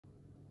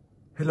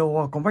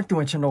Hello, come back to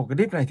my channel. Cái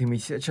clip này thì mình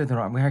sẽ chơi thể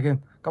loại 12 game.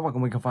 Các bạn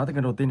cùng mình khám phá tới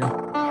game đầu tiên nha.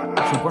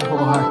 Trung Quốc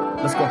Holo 2.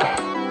 Let's go.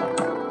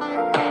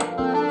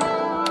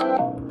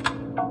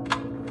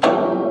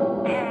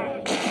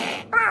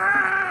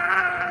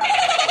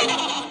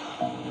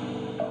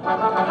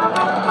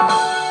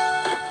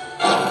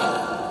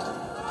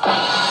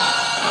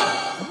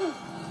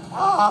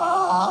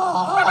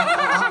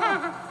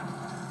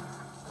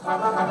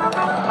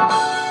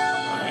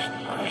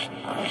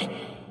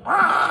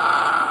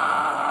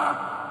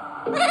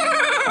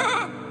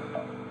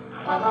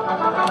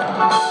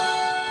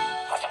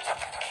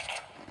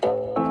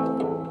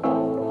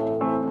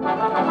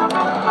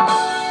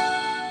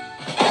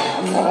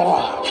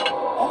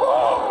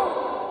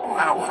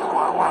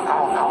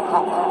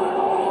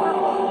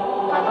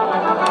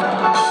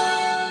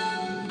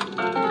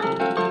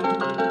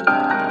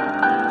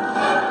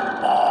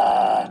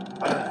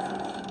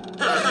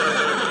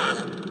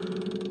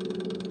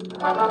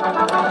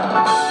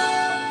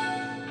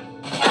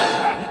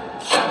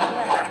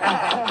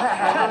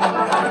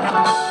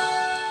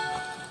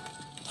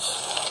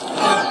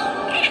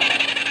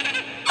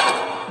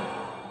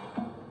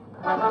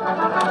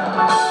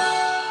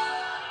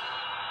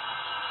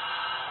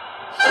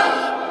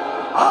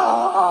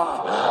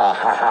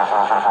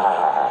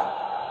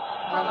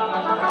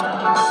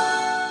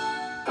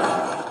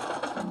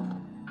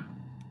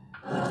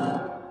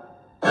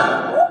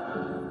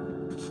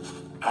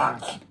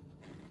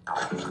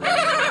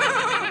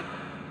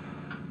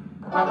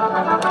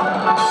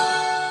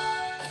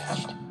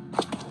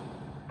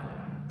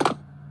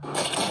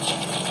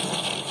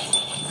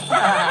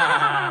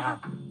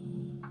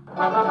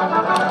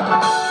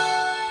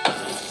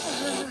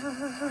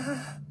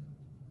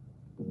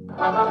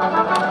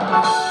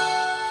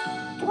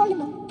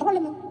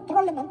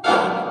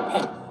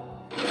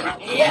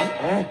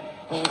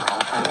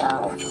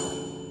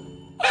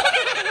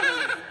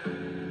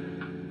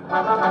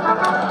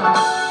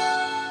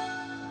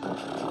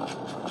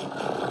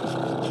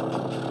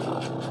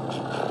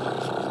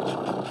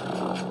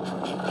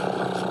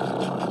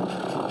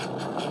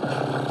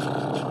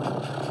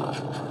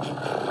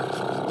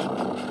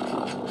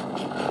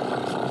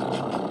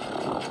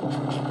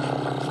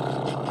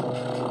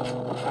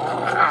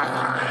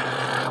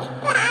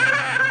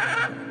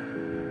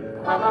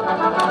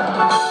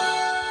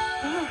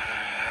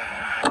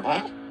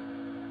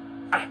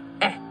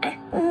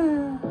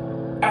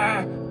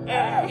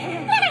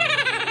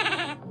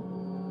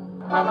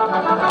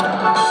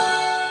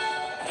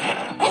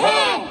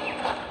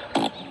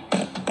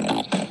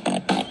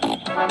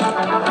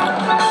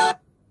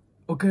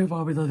 Ok,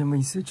 và bây giờ thì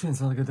mình sẽ chuyển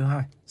sang cái thứ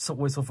hai,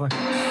 Subway Surfer.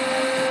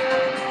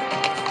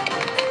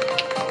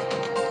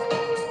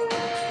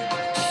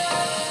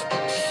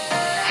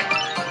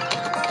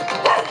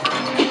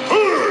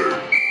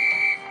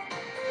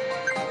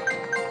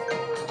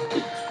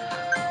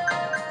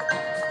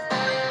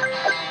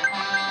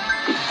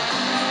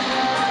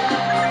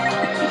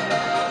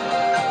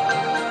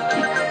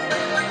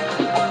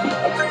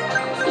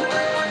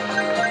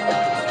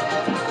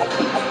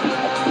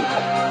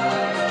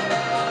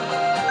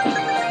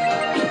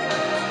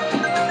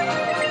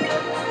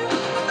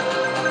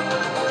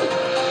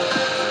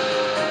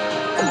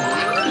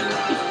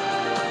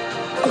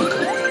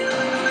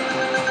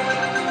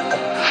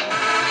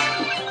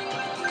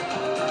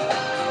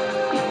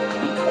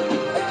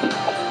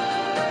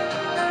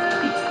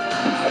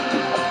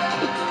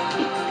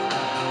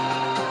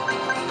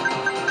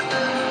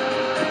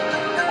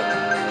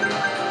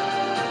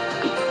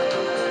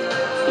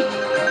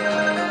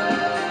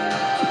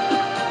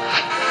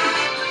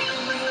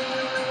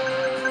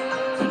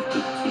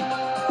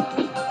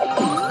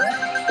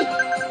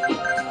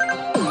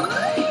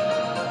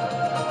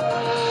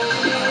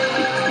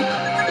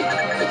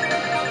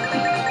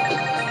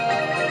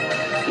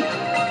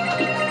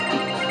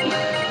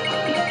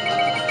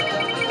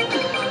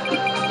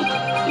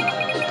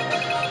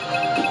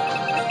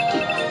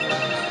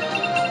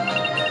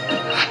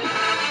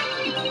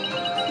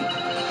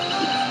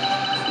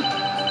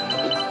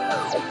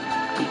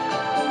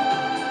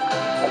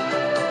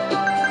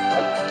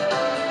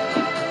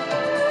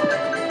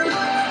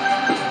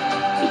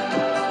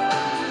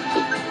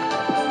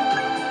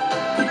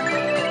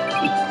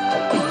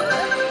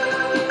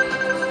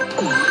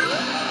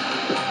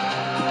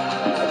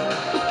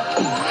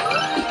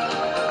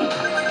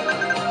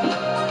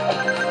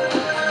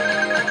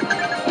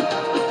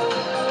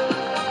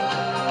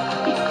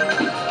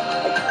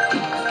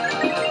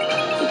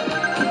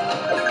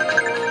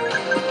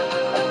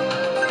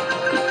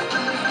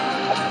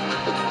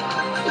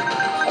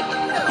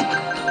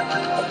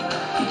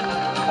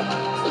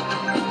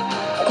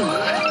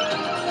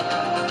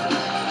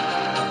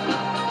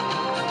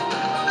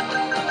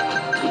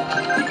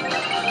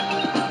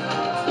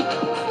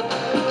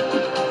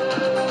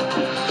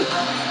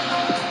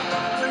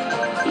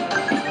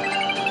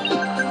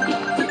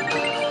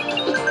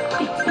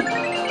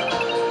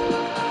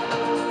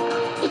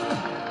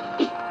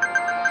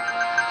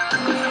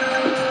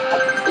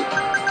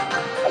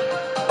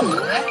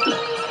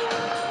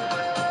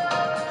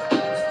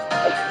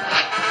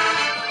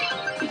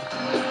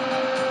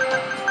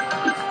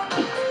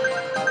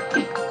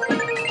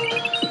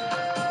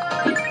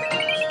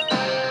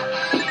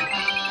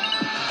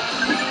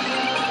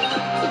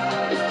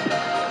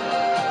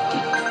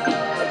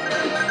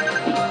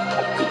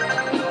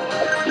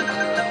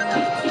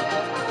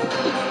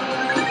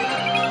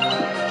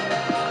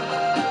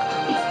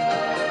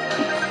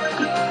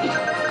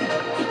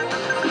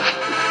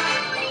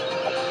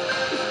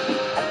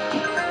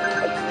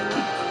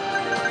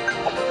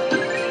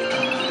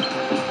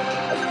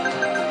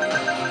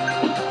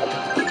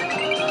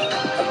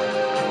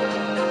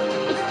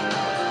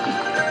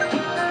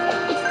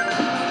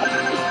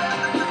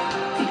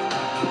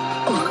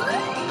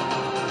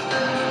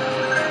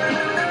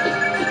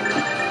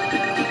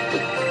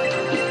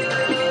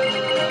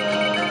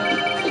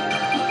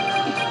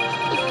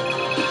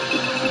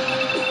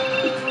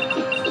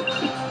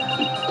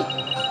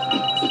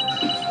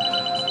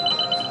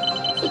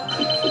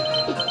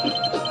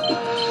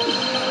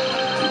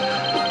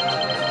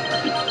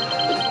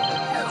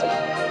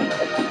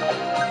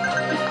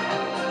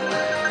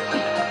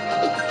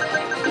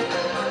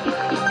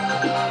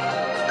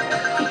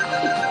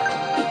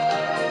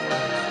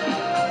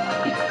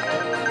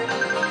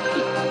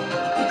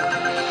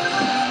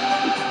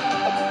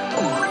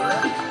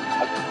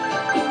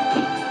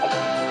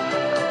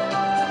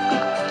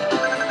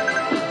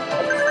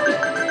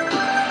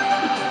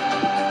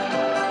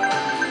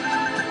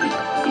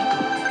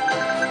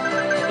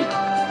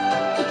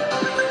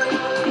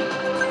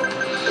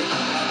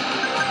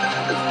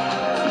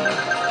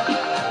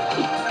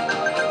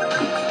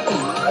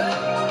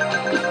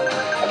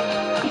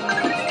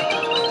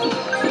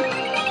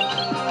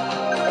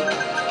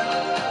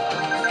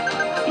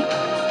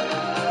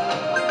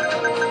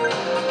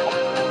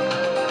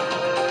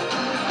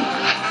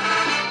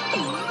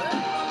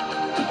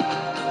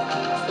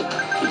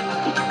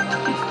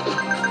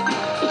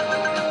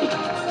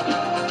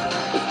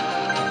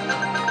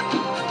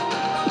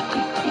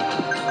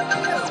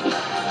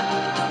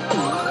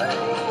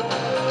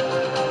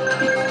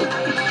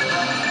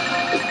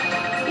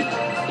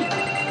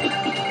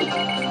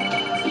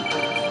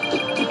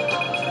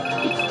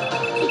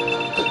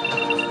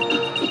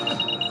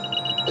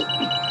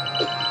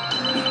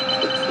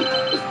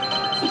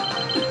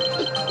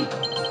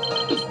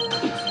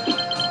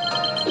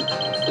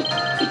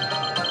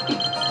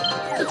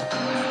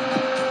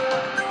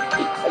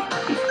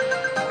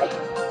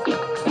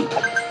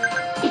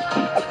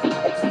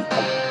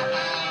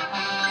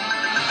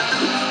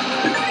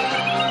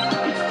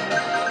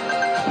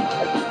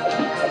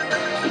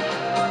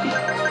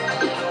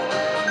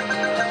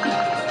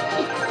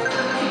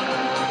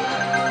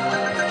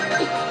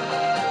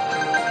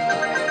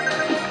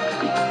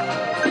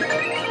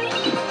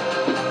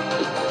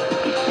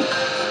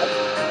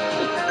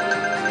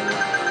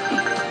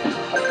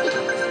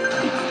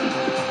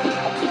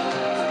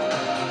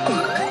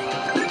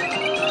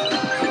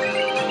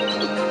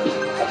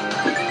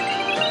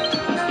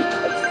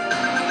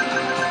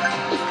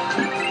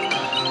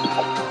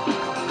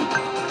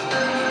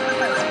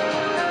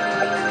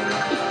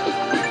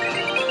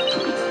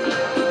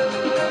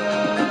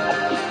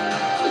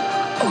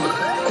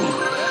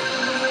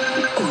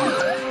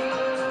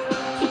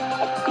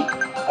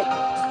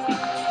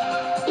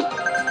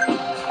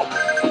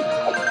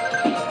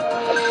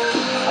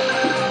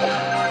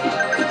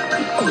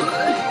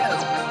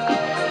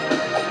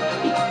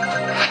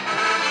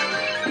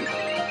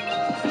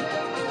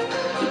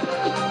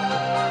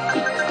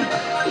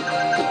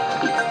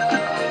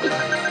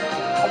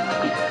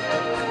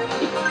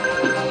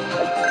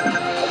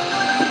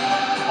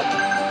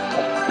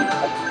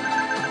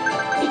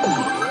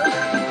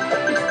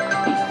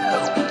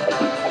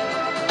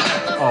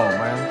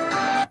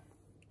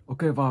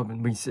 và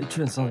mình sẽ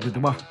chuyển sang cái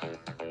thứ ba,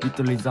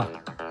 Italy ra.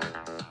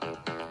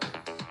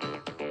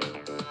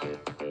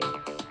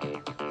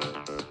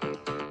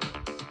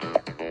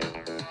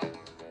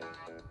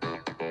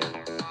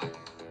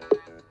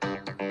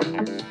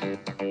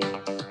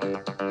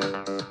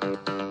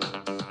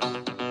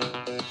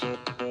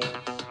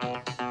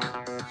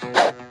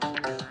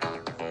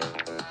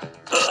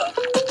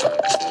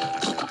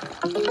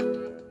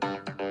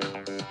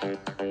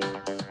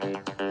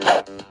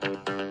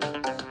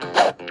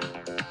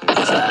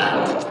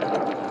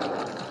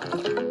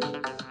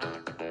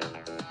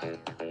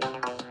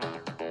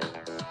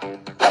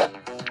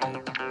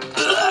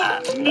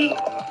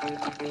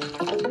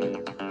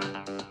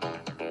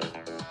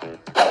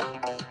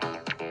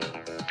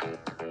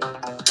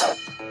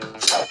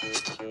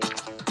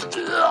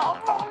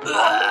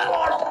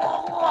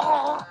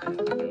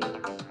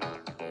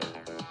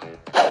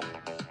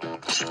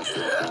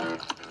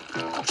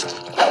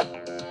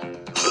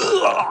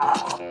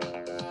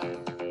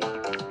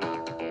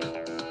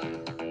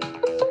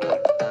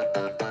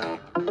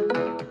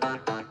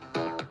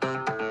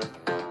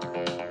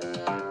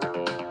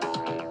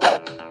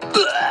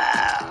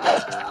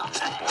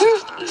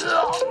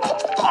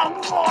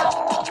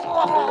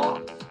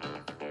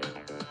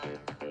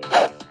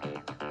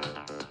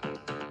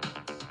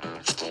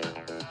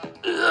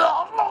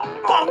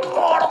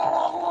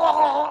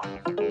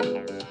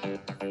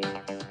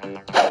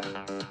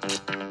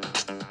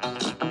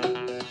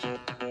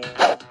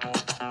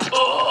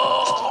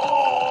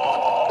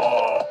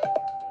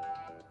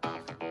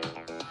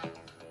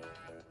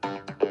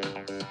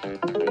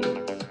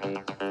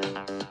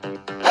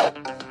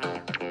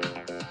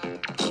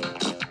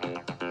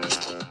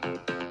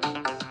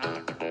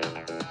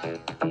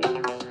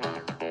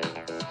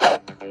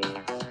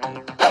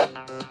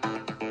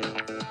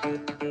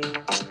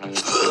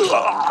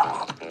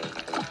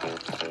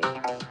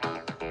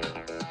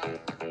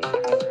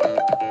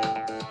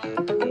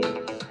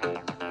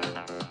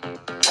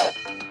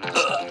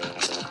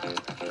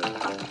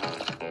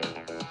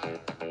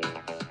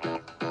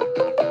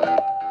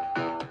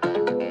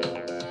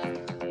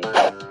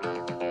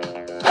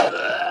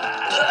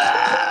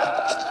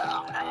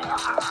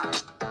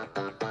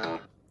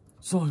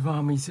 Rồi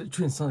và mình sẽ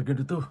chuyển sang cái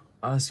thứ tư,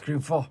 Ice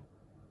Cream 4.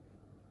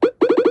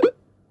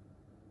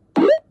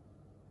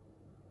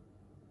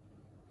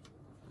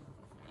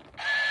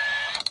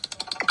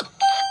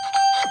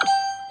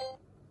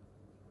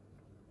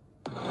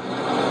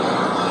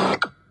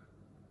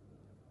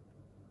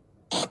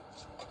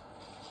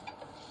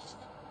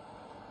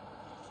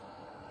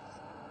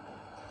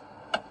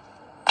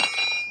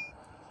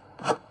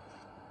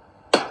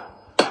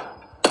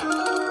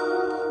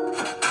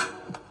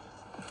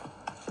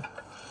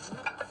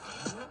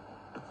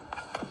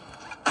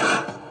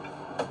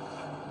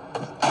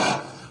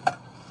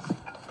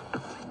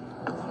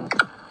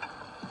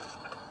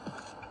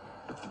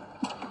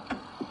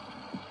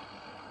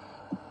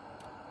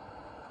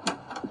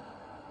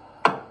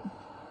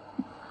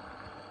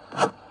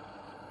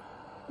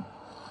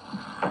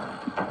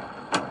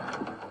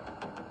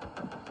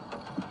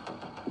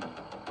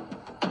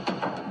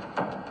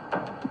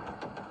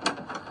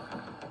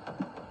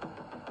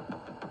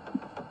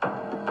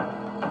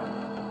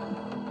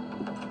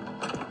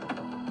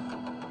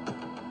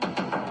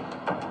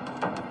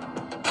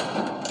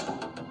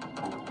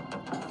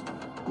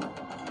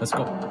 Let's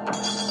go.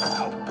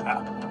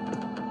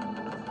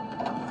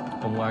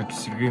 Ông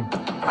Ice Cream,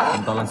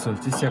 chúng ta lên sửa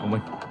chiếc xe của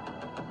mình.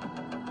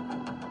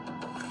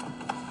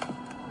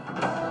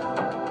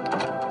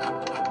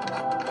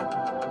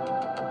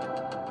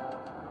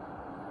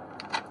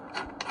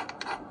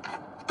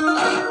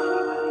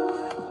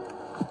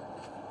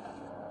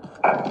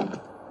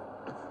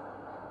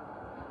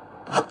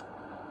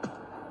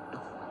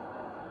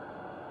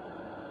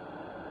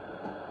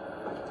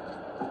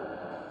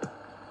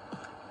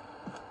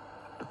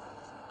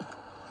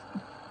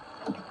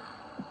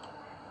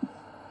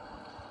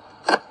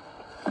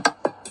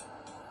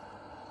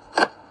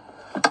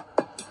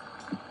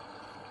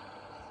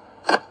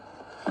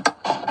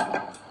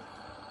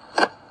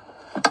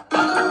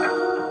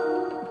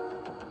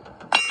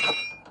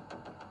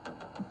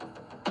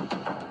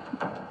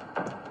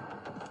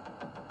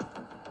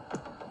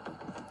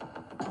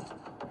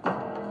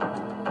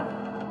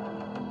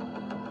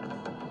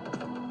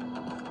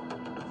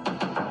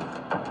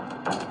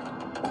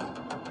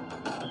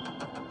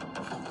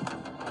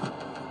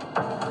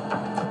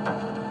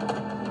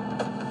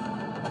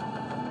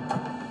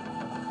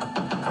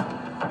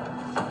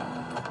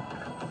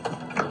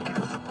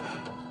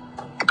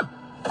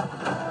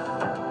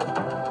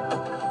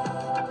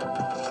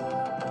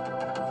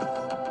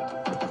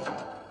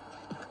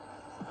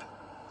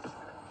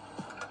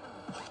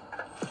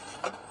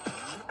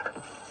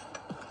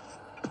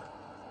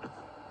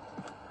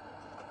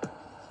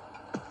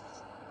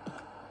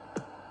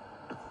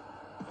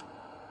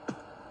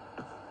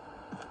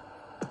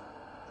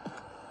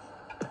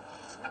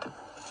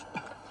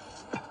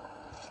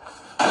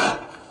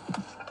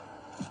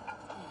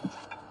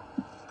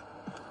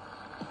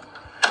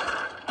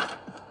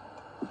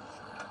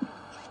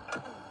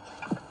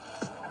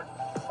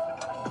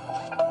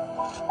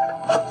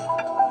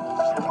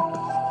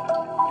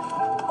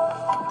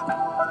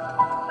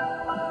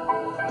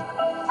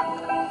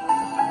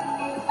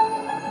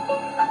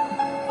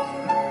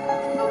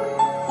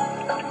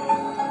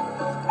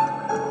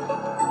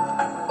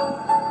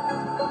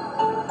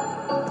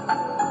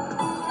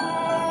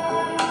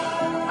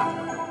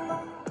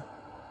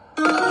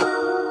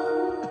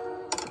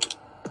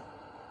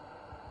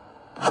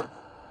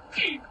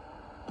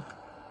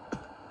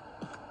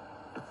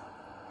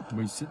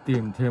 sẽ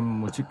tìm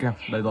thêm một chiếc kem.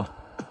 Đây rồi.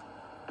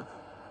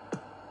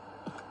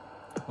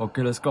 Ok,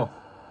 let's go.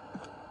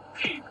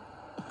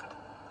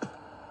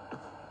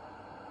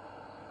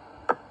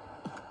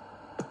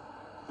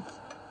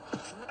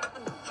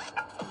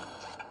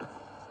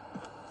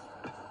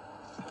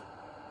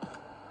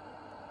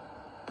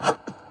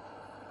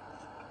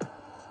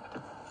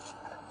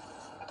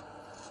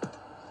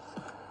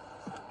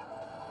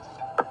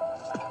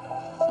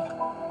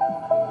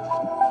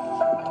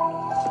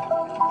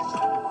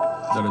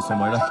 Đây là số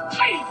mấy đây?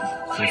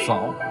 Số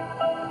 6.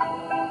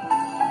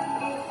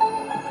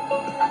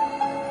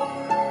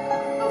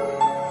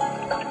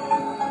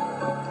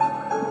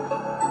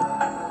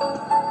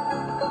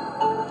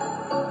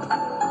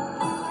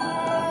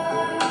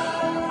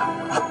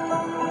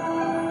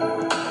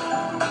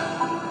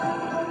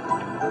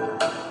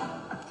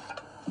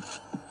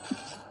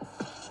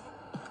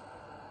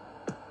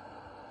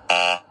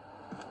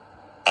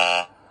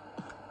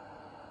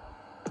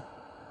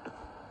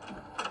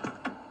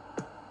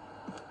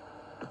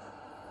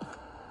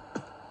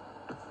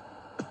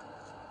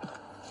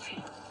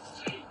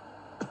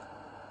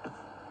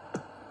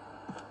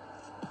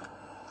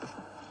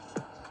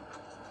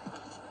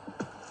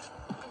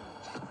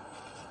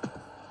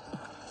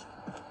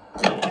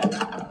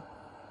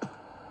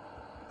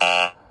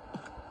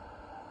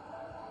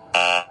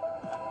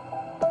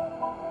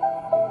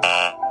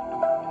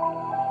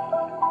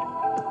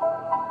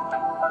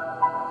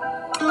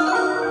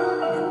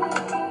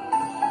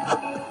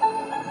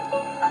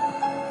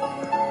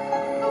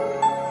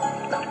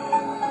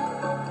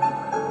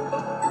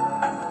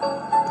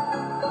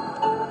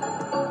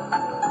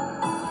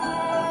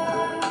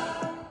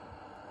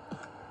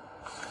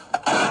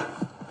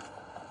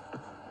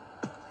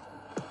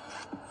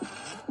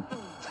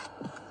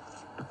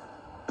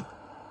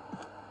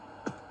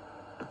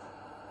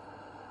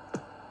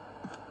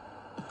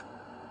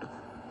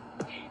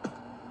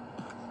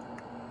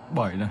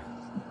 Bảy này.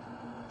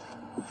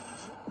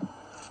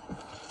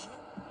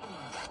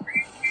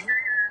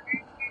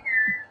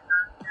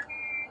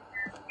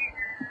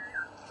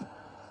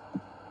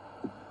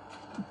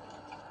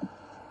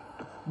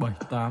 Bảy,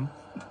 8.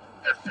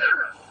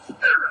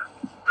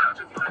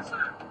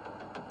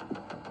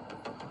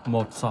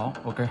 1, 6.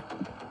 Ok. 7,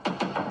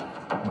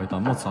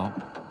 8, 1, 6.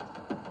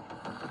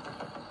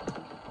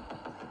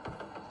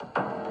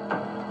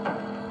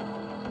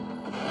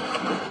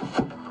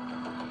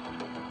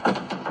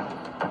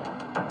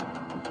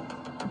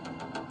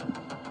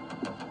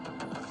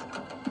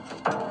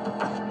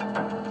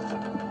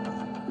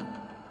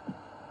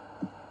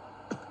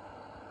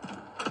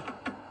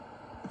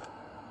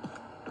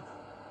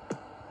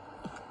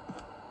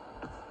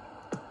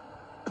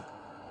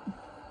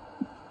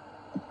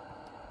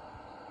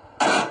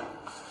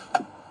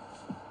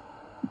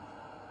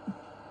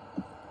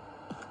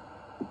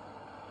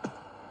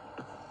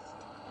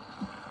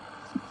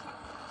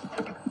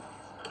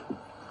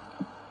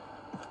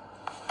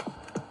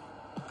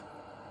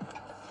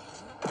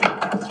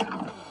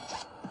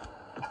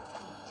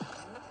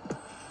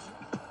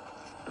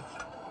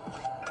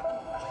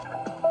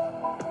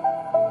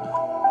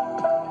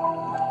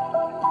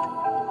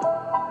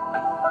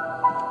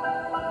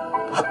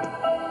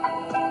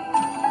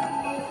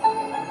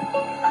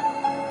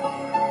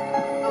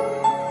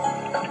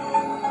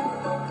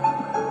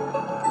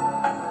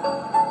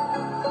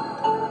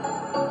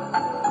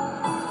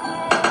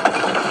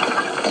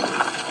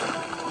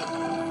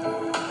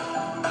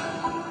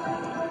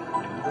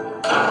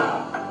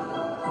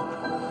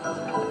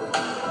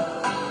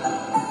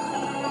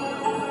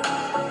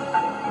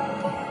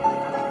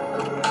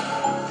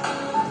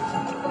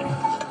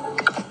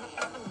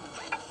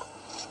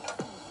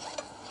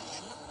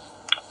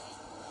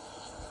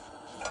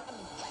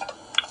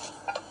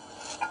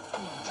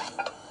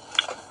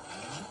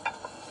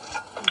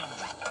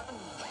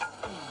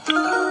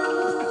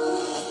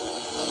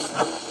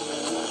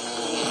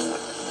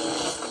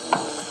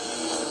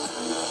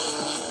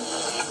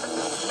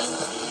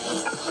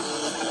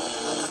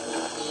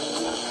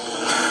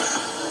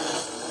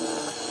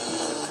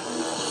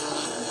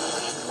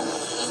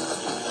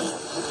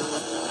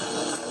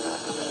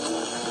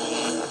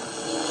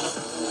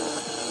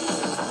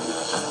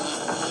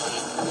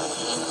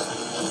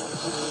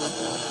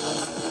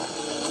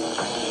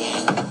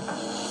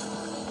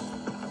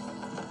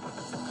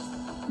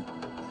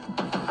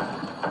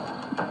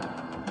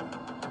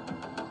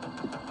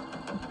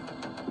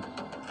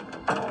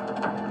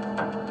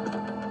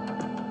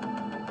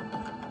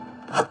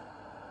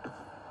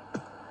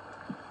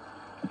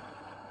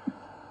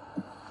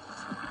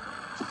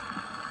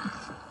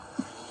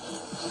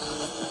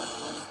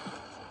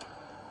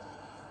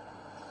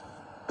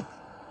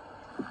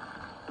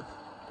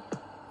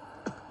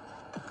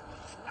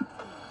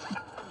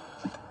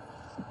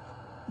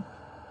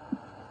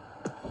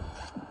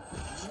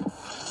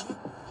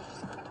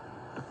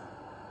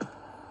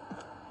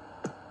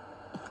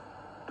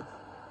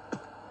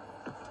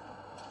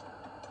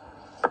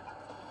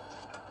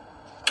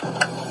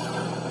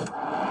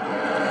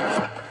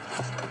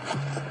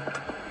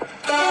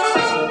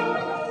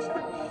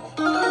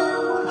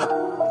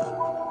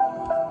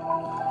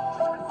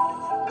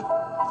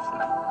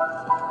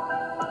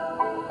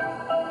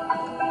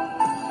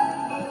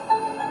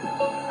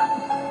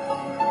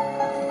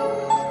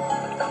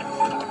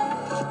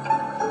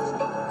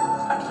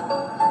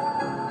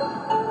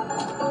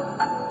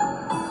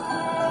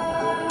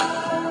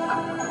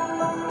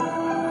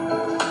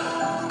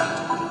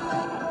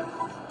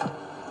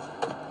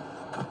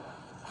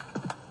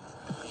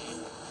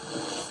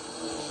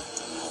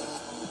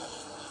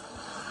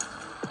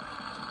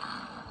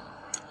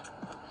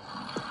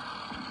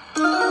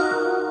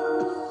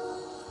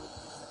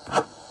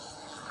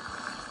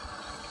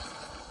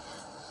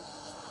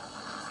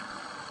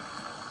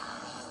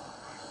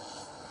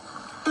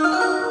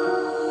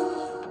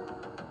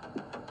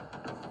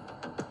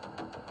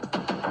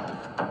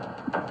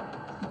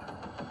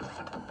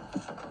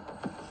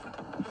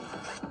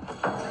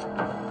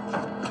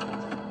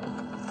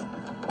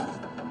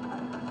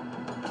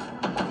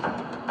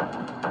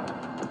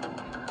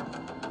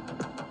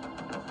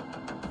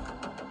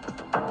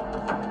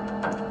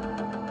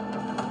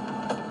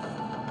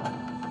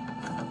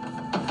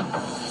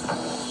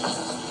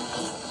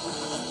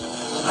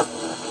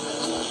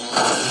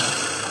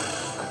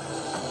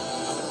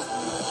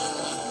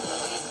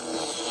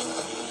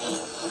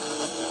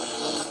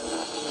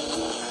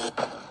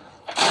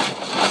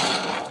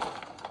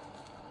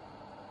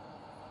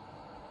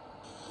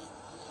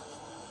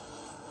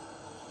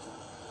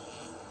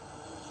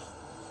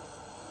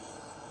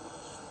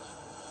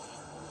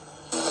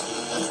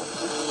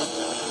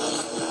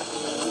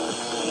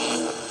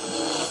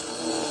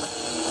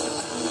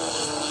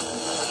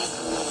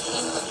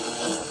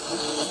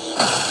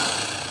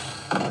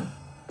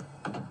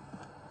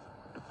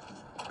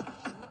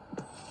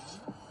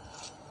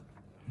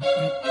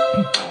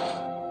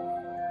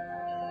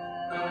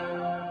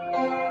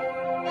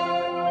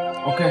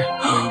 Ok,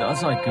 mình đã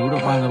giải cứu được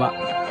 3 người bạn.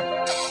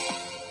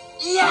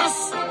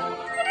 Yes!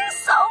 It is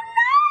so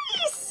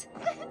nice!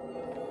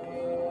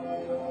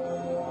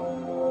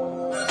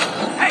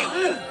 Hey,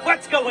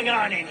 what's going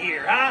on in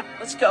here, huh?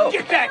 Let's go.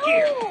 Get back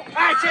here!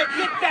 I said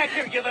get back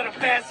here, you little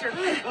bastard!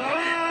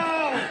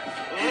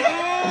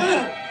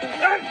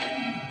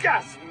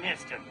 Just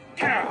missed him.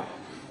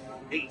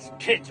 These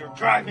kids are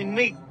driving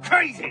me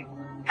crazy!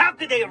 How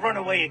could they have run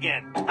away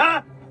again,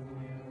 huh?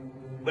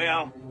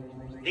 Well,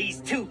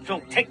 these tubes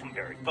don't take them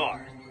very far.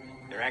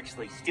 They're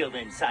actually still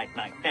inside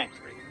my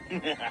factory.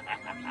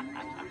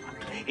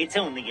 It's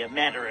only a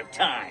matter of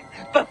time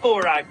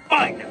before I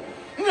find them.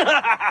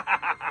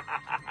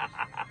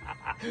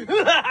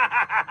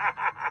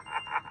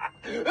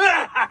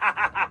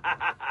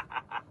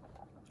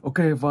 Ok,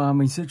 và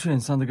mình sẽ chuyển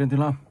sang game thứ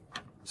 5.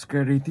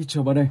 Scary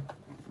Teacher 3D.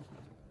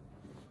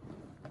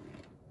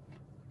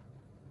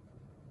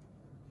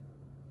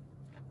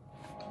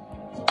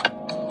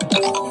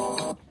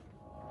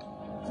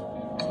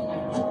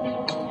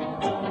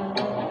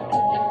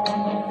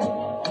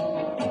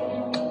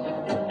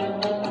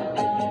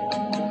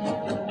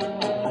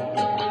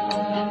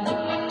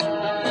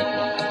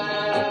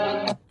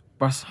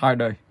 Pass 2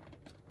 đời.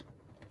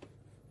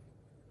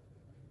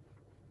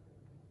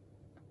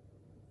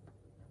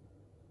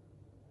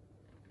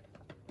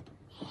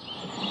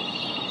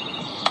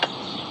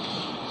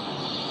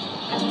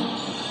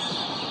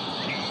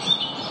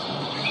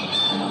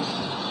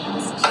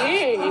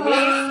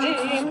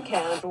 Steam,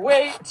 can't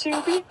wait to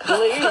be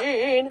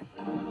clean.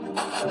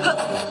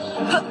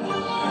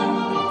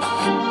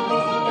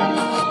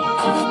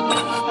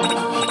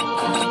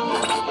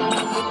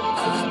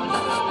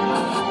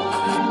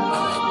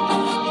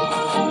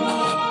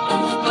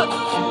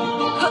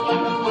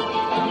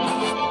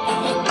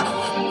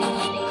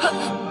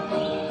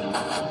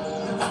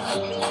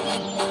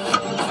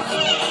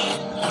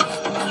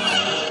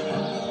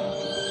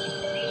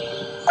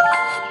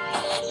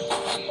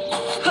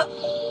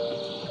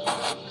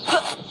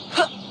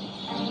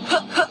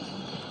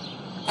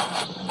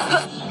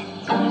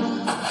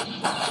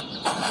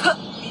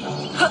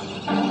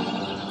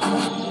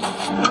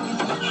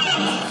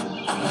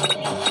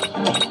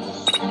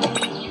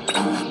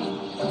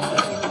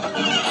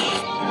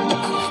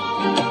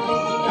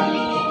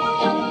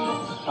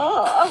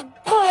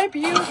 My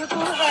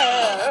beautiful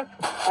hair.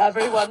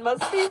 Everyone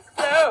must be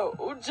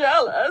so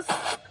jealous.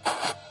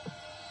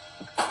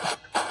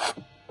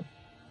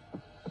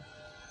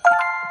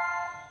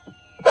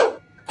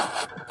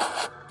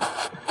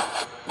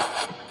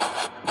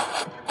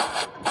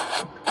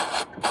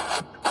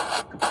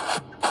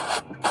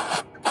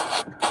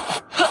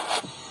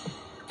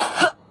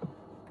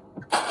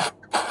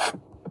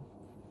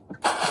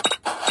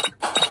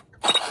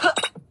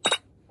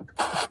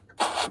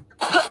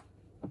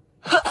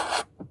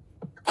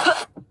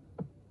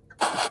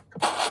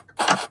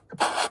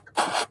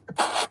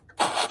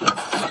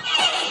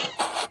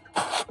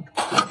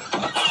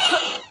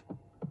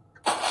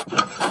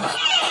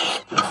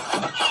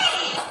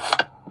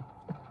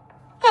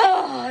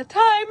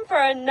 Time for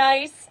a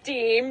nice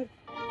steam.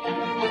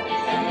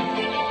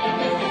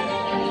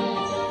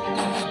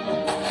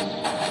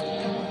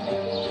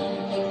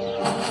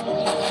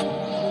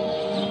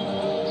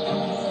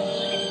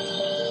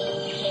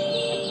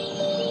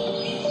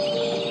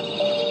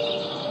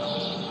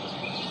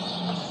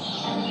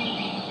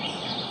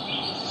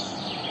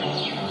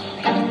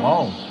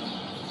 Wow,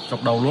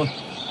 chọc đầu luôn,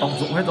 tóc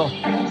rụng hết rồi.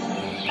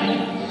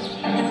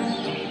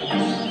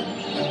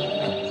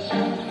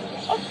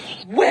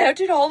 Where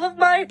did all of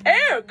my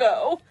hair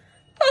go?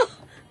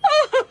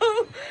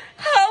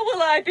 How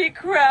will I be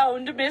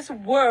crowned Miss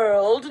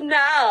World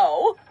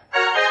now?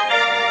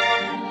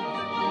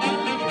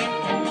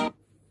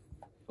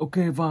 Ok,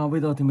 và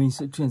bây giờ thì mình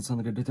sẽ chuyển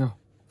sang cái tiếp theo.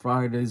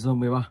 Friday Zone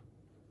 13.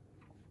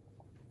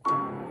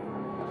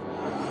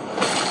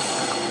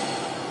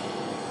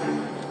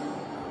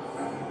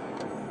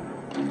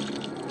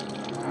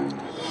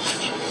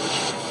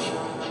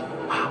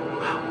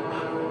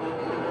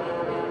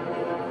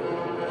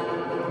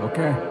 Ok.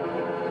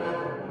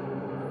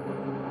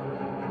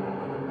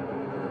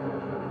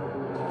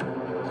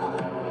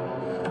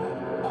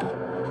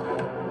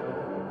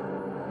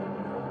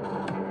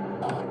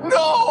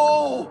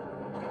 No!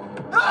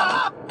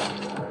 Ah!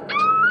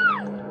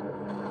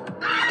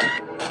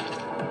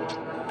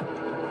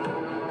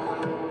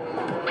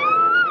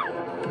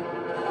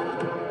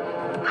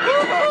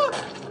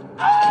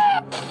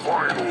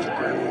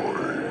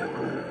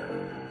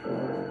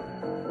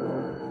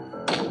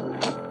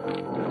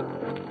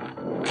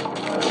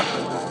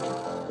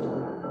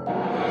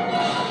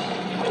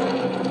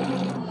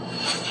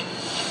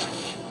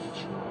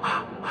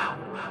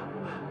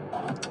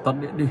 Tắt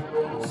điện đi,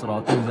 sau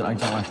đó tiêu diệt anh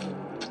trong này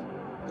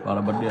và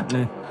là bật điện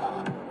lên.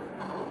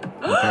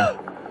 Ok,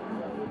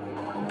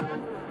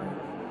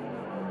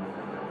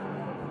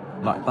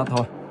 lại tắt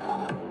thôi.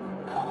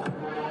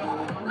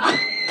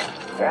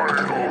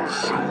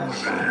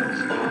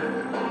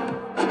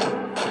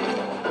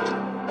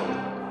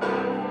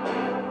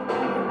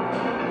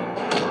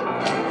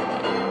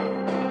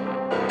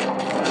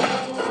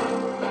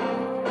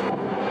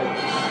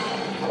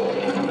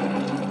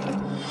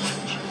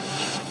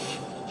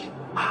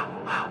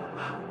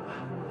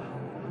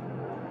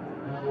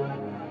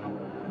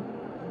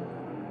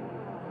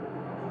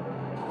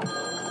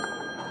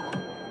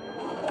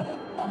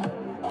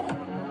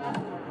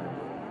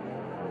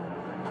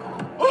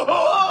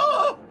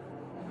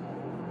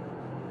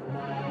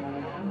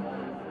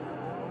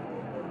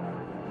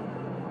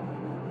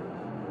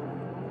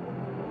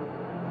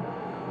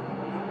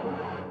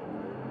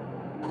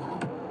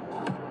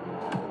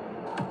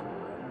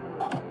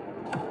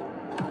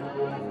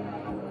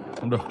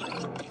 Không được.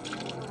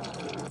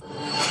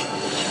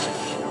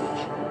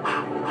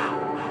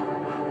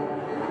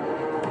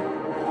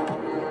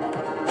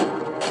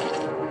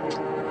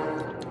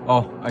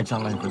 Anh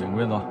chàng này phải để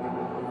nguyên rồi.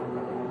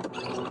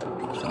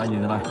 Sẽ như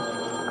thế này.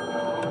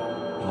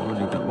 Đó là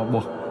điều kiện bắt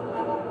buộc.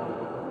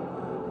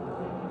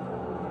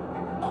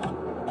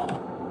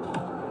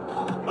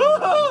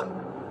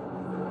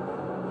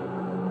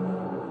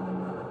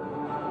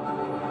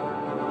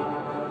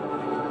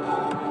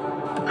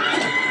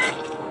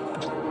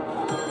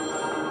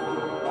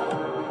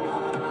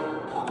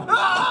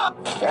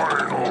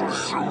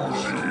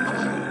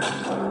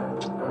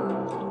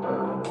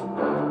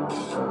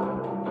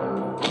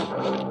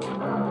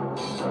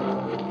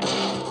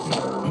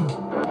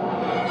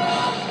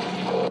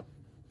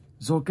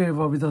 Rồi ok,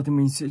 và bây giờ thì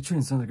mình sẽ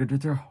chuyển sang cái tiếp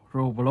theo,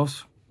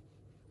 Roblox.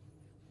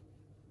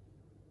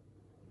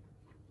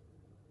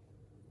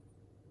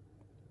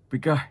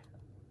 Payback.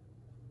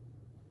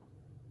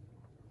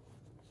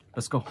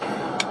 Let's go.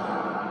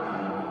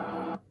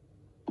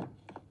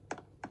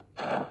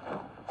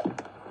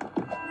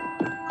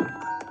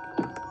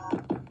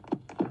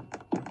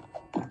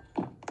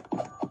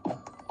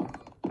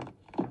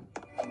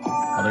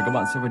 Ở đây các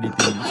bạn sẽ phải đi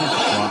tìm những chiếc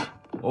chìa khóa.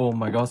 Oh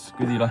my god,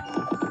 cái gì đây?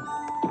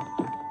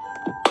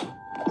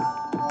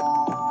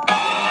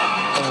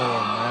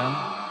 Oh man.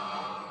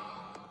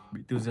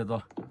 Bị tiêu diệt rồi.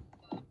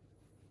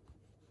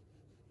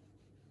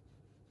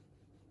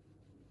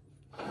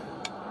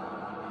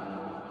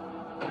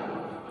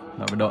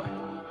 Lại phải đợi.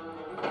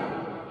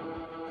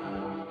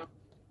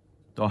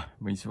 Rồi,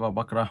 mình sẽ vào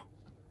background.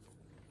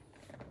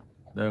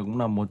 Đây cũng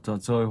là một trò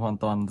chơi hoàn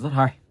toàn rất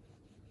hay.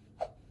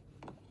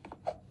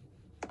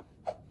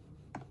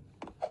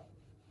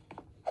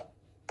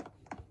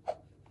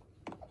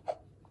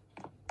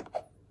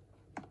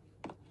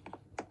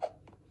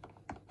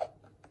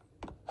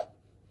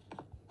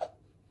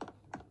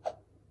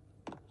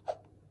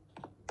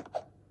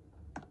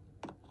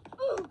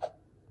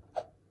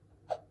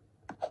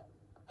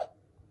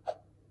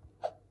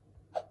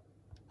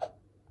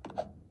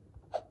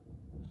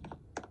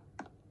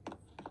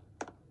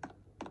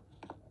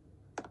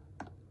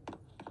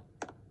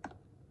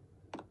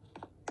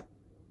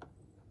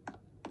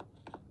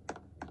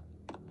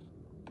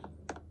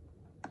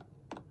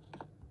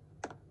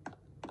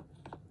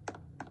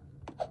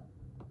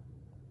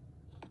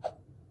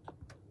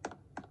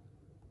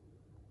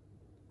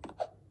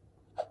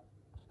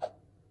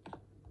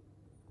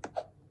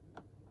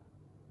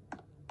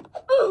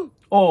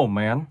 Oh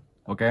man.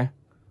 Ok.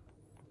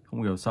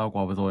 Không hiểu sao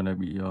quả vừa rồi này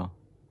bị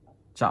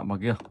chạm vào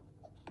kia.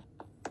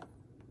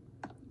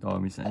 Rồi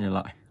mình sẽ nhìn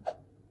lại.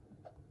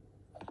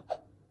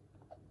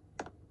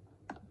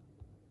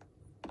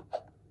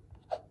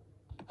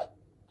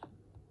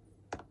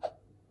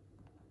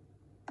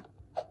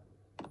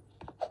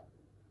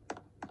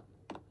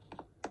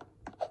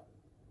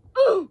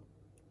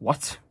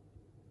 What?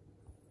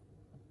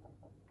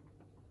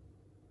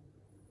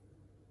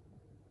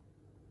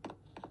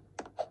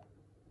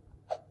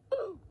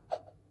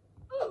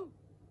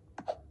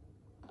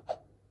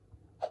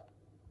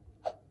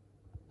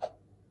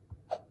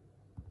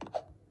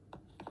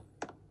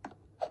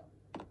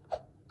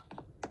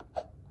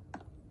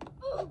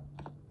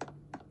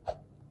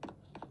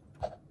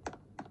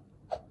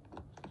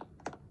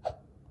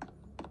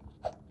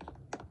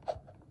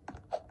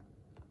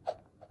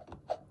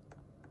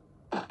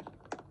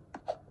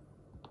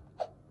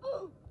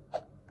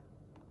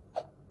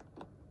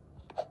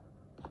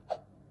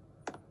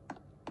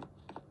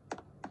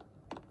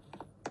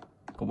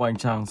 Có một anh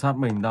chàng sát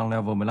mình đang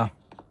level 15,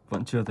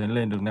 vẫn chưa thấy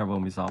lên được level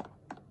 16.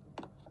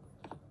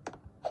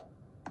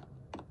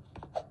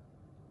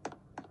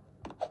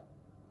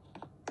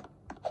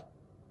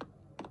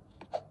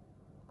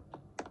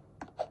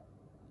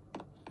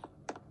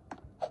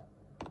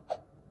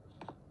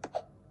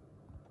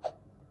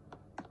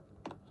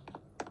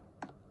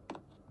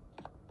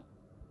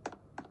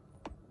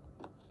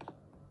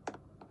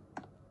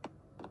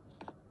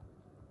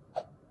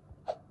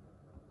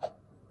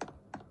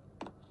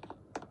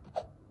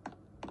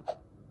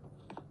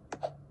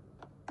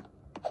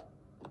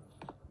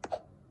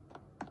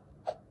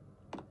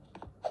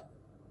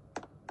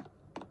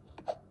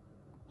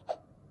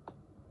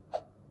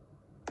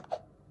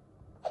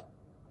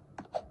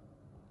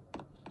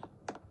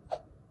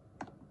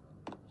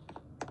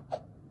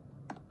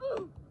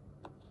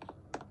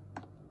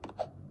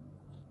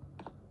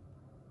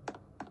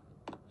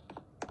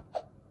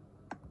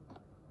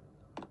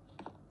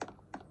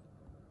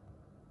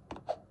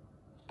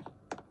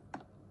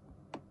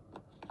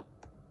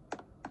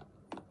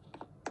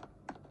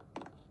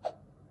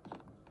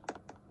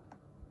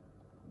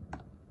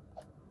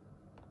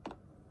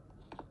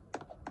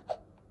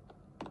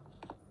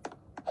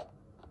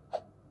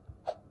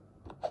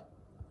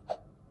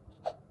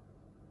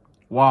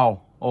 Wow,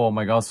 oh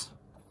my god.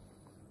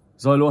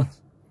 Rồi luôn.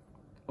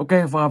 Ok,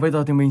 và bây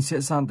giờ thì mình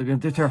sẽ sang tới game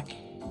tiếp theo.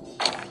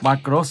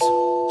 Macross.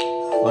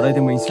 Ở đây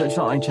thì mình sẽ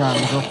chọn anh chàng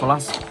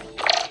Roblox.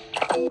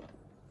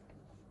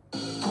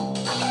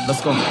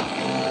 Let's go.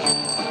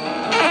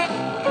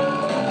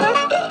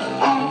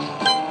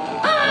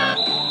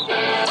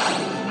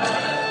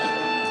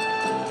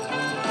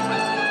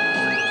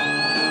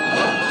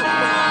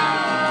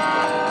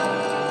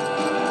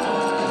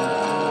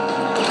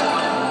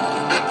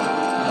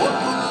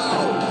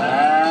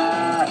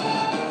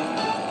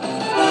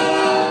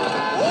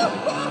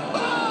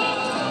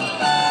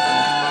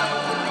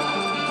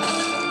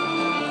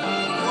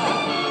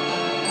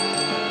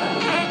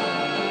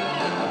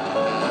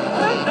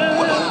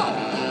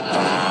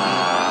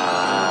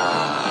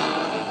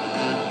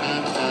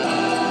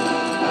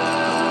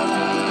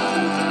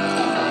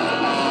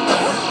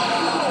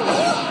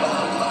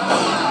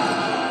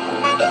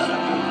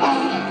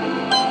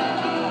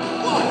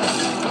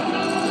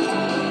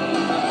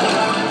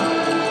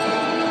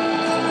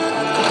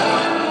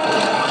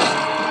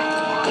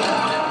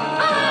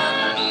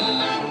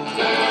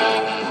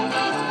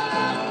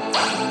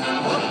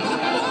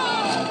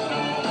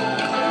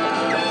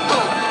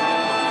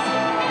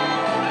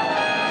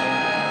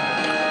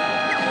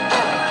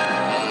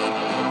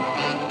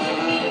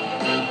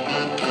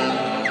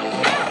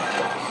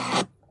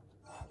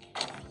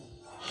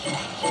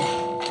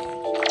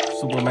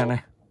 Superman này,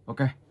 ok.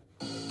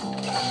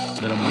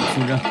 Đây là một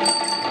sinh ra.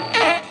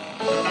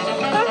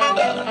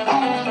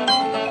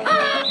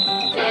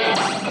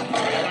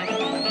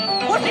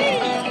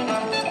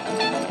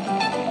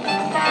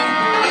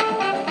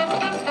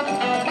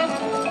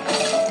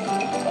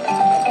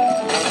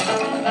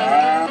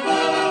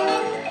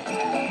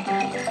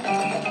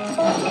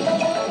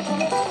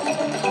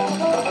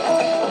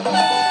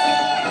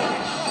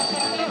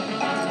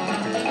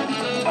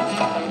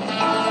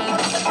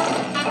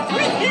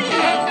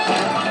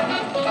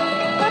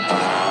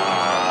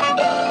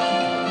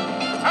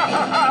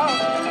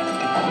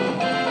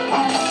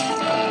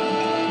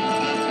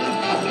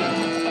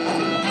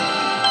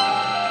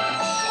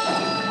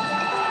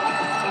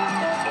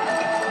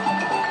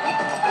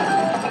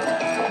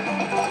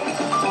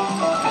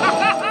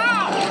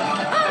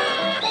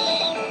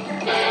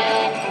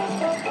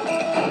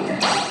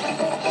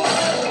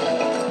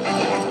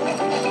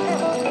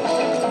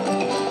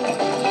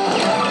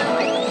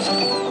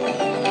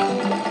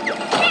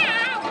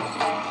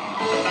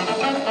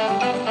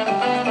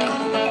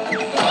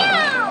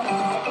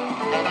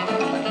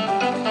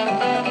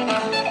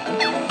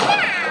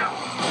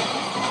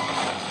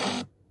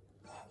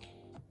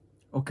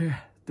 Ok,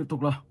 tiếp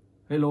tục là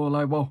Hello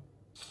Live.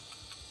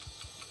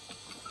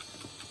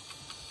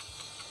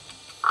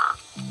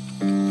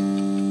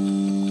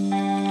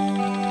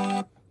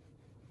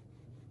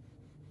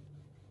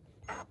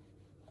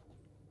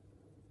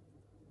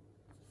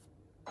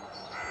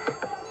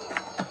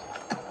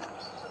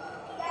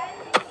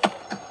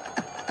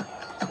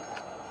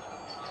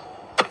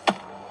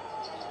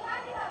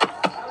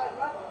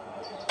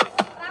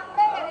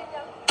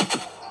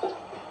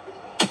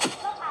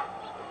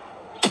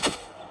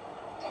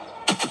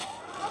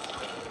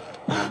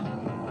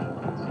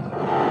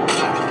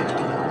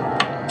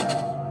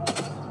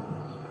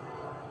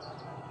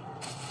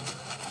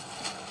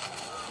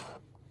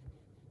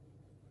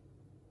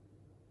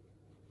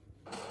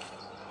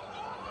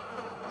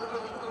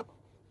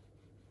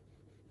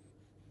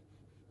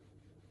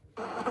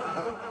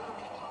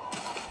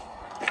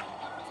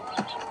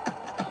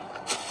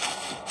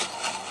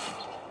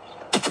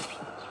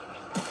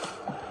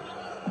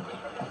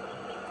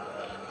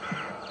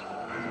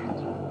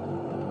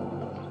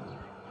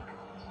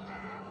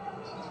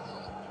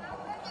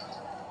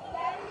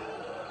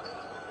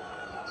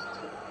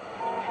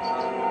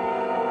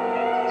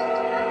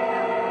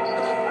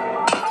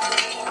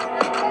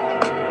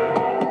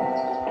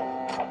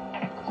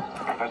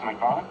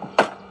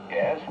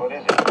 Yes, what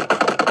is it?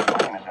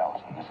 My name is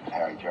Ellison. This is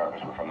Harry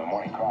Jarvis. We're from the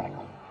Morning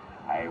Chronicle.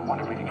 I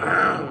wonder if we could get...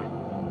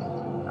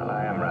 Well,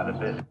 I am rather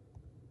busy.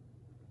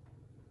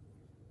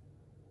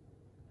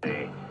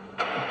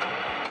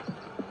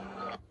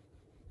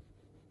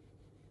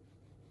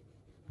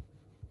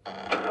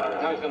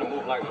 Now he's going to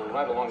move like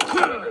right along the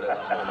center there.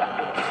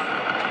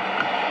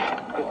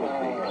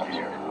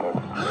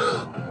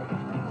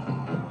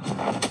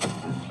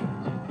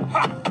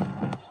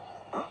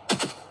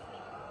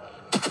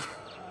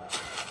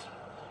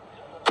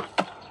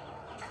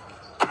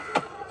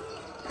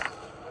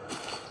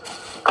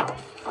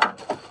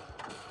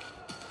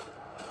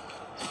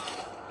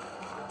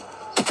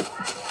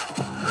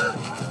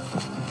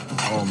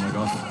 Oh my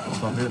god, không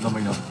sao hết là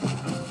mình rồi.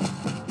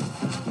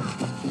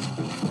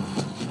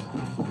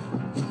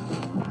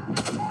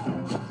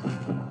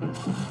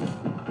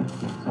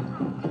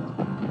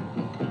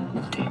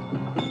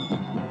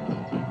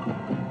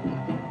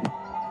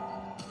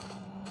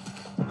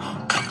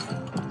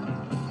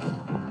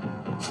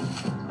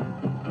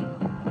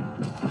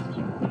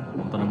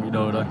 Tao đang bị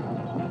đờ đây.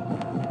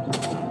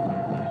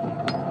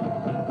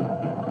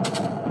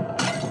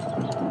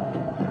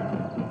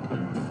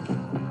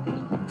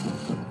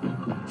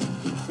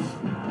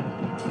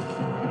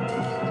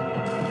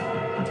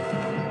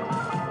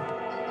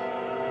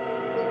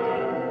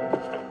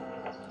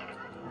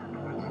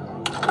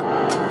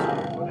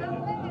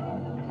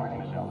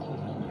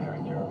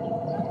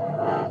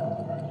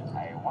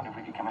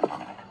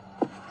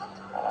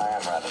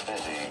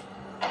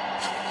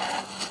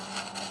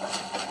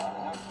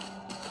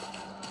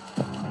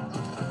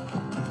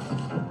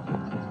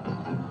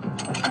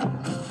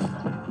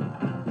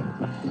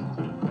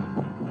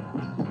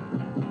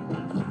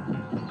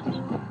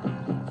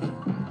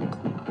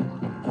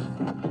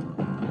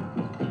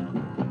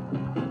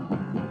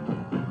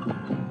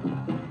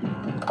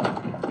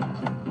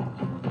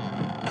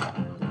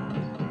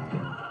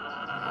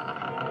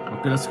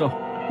 Ok, let's go.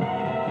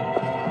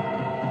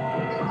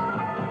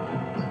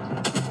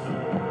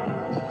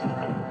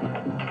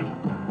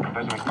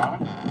 Professor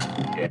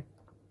McFarland? Yeah.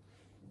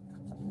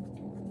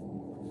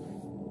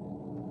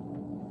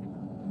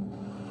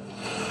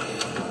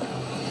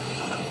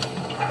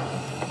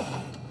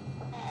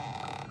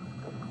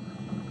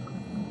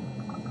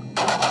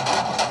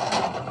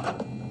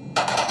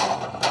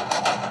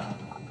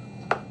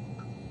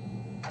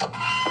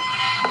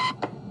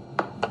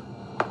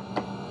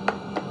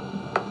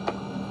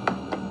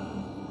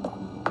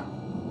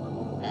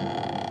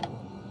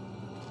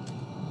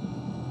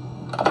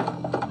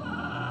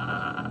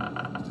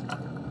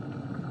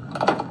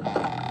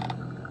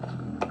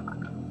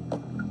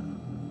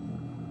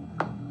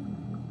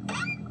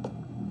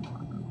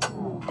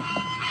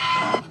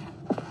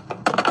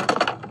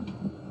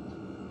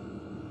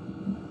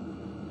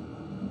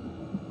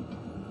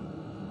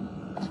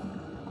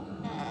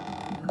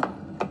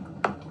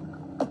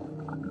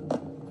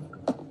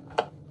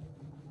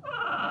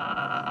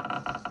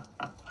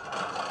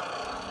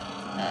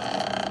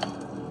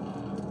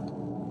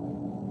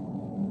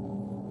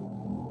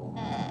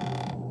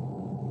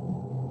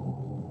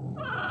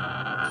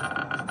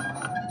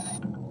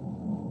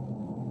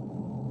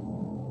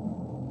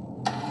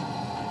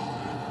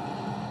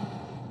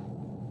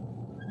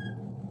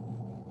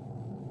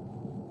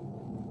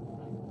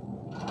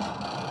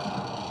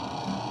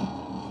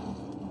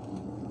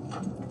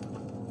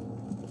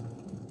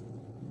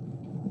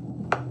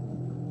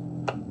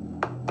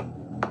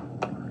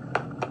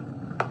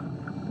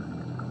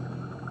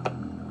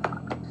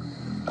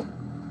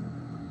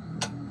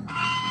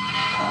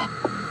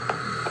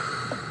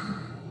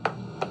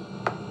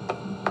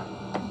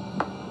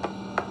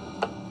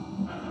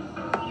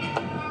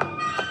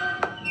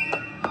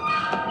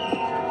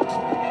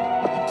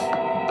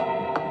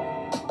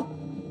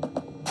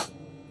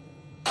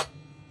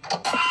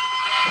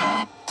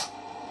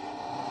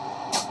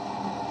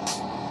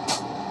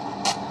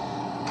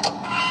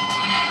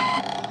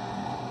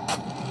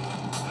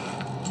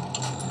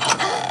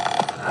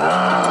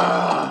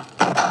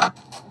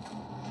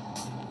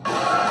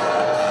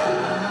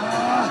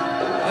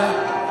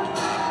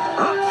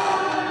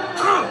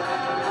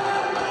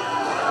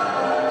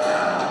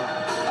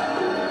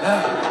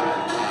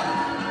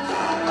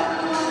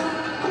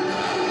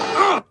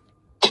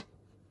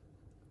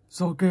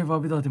 Rồi ok, và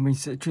bây giờ thì mình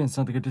sẽ chuyển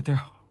sang cái tiếp theo.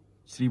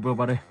 Silver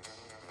vào đây.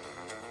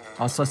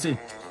 Assassin.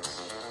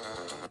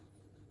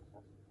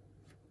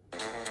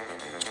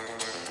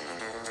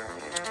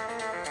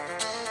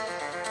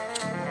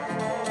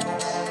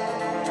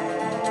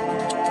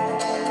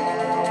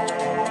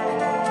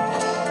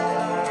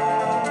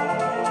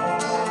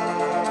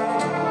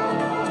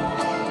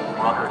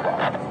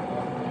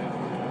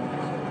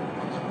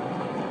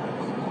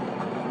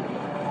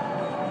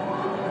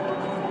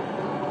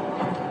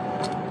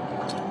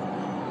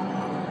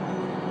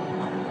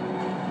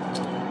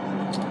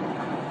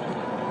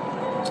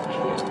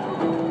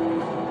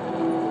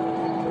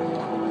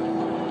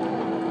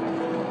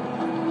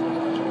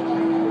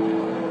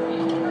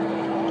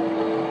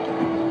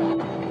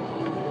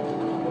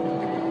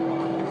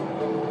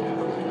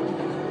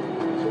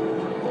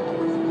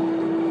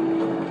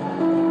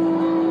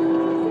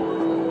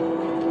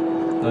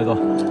 Đây rồi.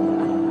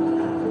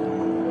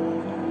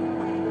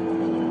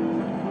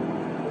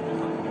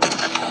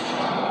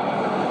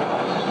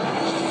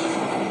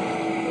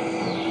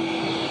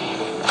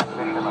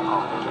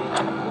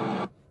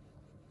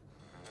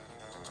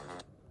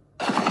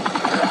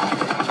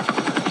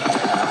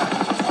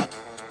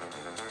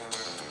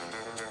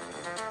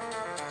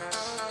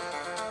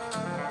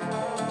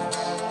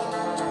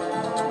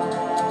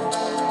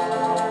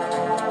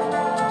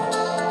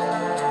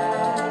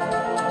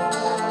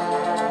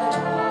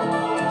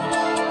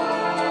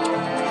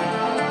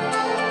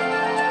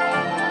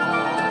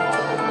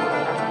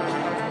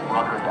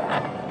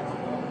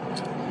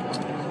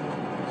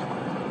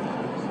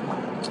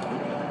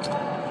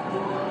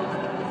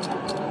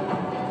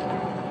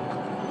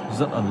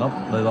 Rất ẩn lắm.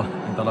 Đây rồi,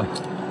 anh ta đây.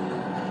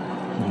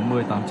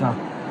 40-800.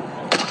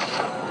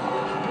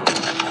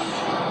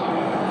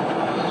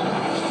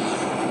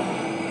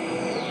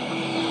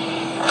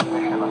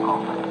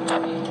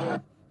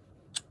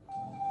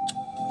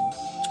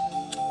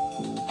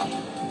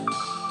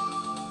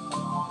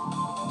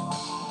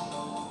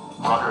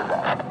 Roger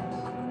that.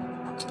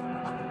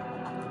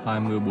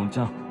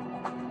 20-400.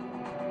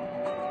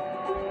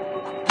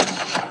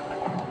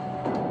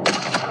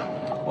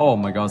 Oh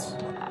my god.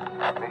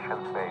 Mission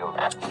failed.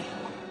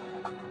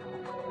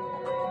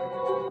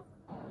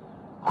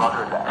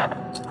 Roger that.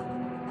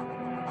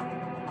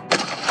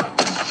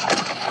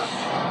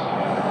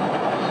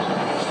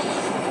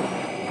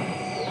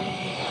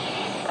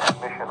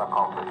 Mission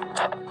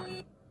accomplished.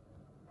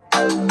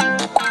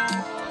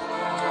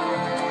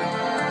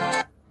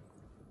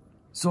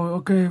 Rồi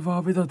ok,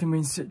 và bây giờ thì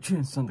mình sẽ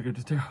chuyển sang cái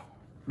tiếp theo.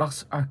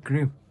 Ducks Ice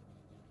Cream.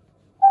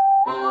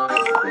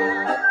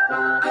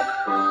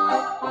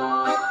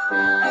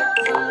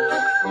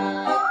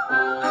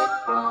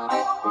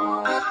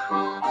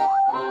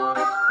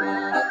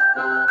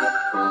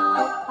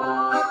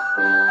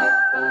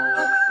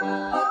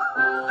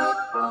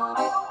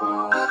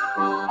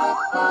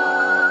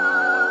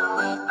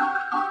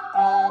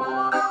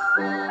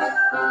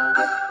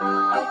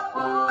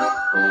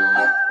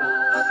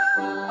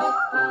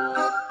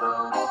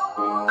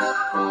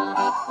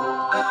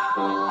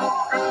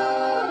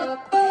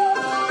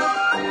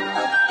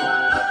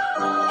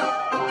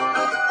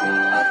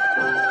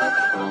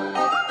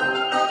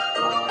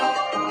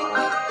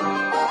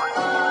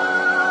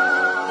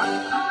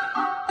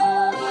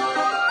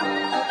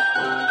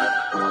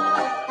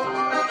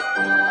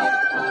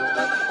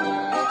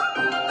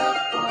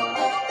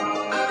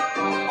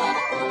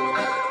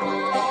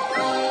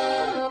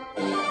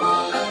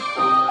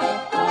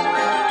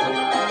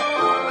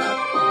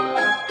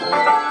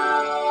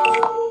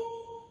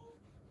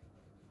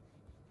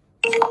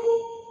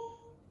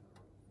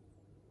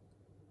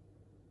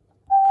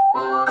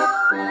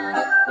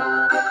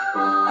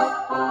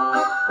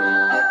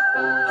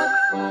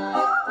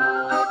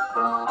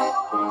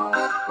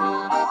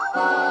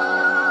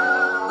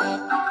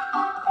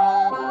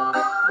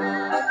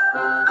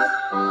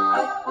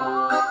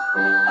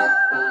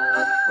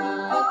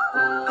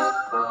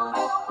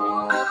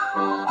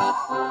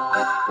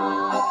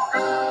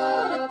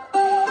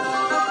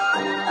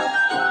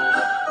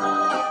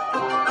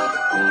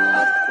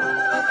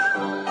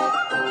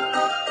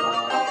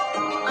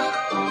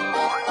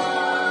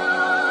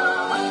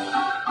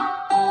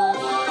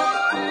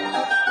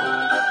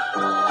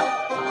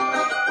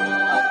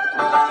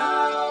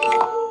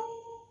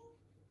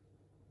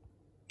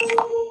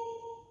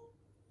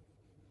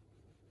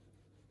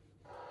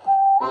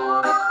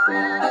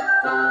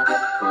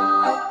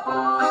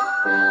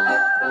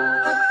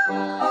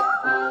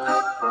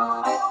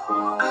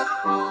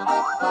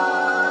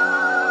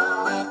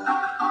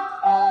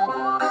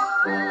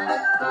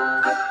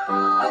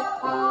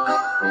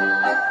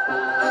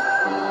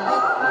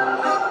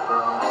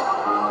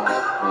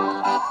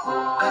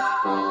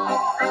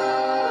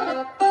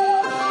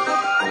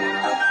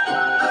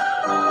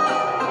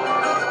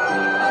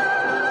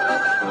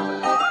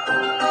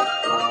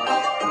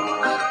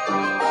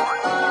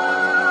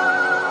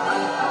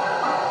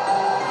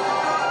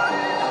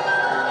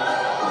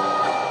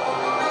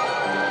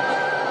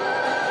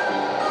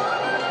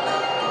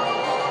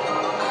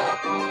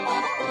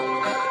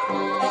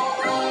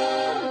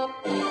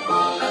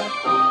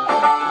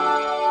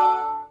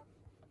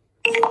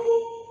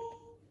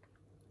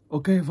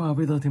 Ok, và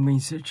bây giờ thì mình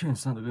sẽ chuyển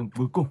sang tựa game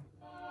cuối cùng,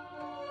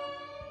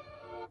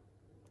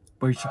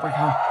 Payback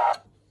 2.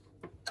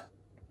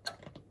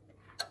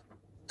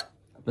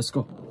 Let's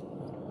go.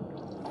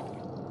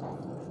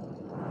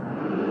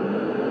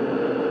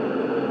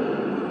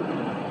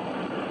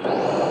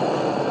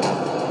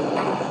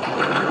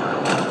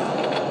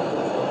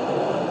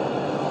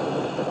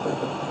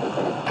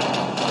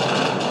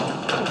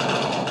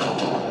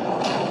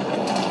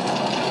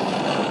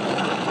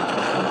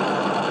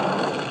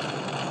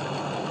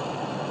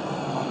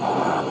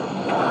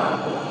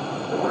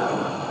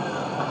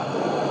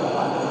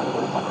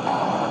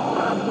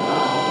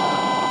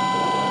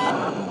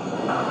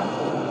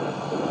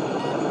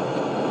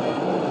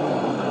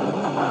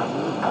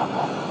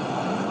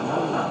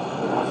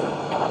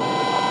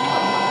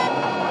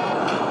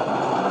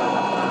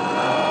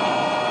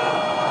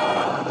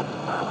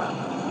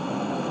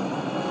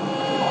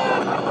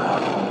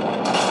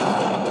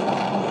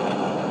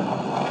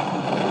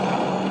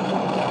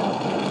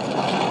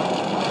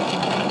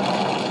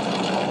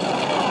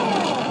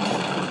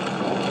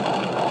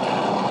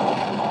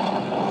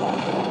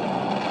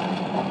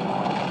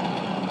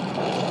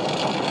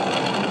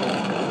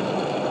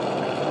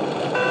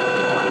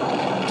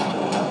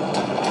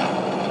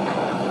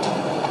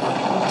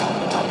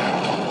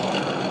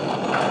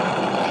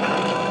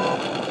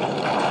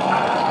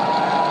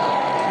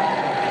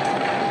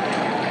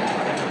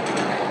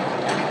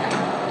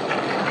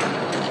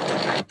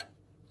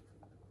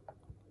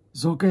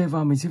 Rồi ok,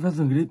 và mình xin phép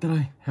dừng clip tới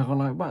đây. Hẹn gặp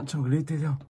lại các bạn trong clip tiếp theo.